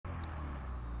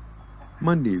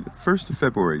Monday, the 1st of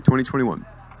February, 2021.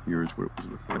 Here's what it was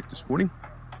looking like this morning.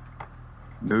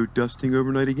 No dusting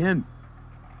overnight again.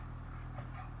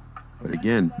 But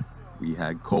again, we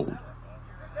had cold.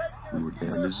 We were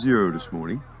down to 0 this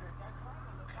morning.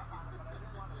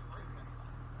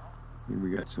 And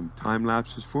we got some time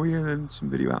lapses for you and then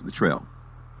some video out in the trail.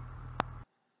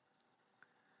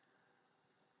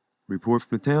 Report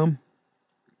from the town.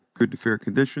 Good to fair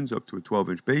conditions, up to a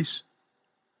 12-inch base.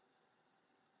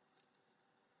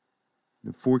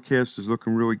 The forecast is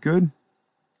looking really good.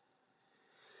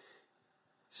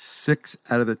 6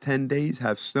 out of the 10 days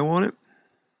have snow on it.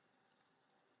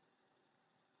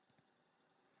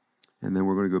 And then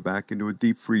we're going to go back into a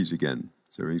deep freeze again.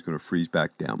 So everything's going to freeze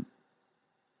back down.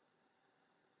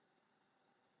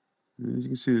 As you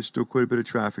can see, there's still quite a bit of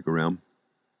traffic around.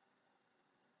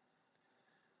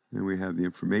 And we have the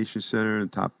information center on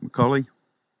top of McCully.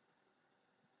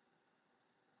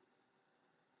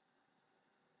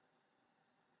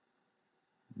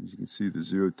 As you can see, the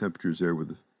 0 temperatures there with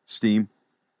the steam,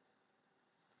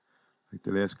 like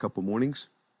the last couple mornings.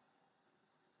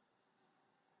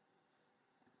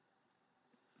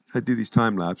 I do these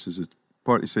time lapses. It's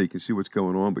partly so you can see what's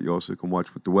going on, but you also can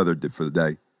watch what the weather did for the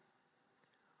day.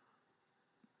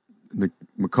 And the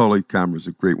McCully camera is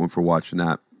a great one for watching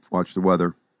that. Watch the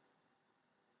weather.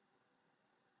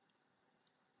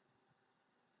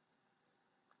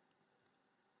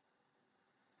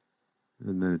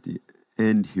 And then at the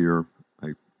end here,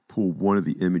 I pulled one of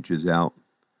the images out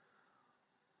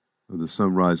of the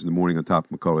sunrise in the morning on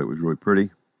top of McCully. It was really pretty.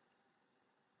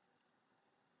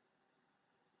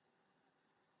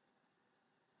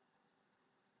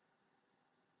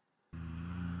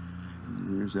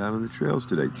 And here's out on the trails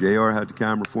today. JR had the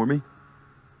camera for me.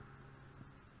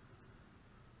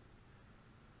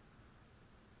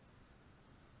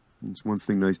 It's one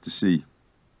thing nice to see.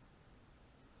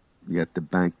 You got the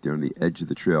bank there on the edge of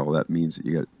the trail. That means that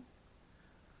you got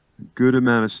a good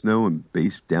amount of snow and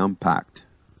base down packed.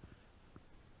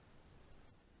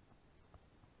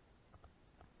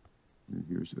 And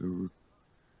here's over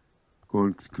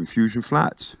going to Confusion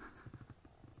Flats.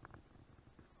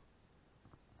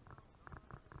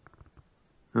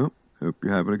 Well, hope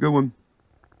you're having a good one.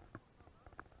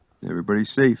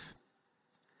 Everybody's safe.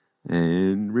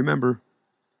 And remember,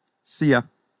 see ya.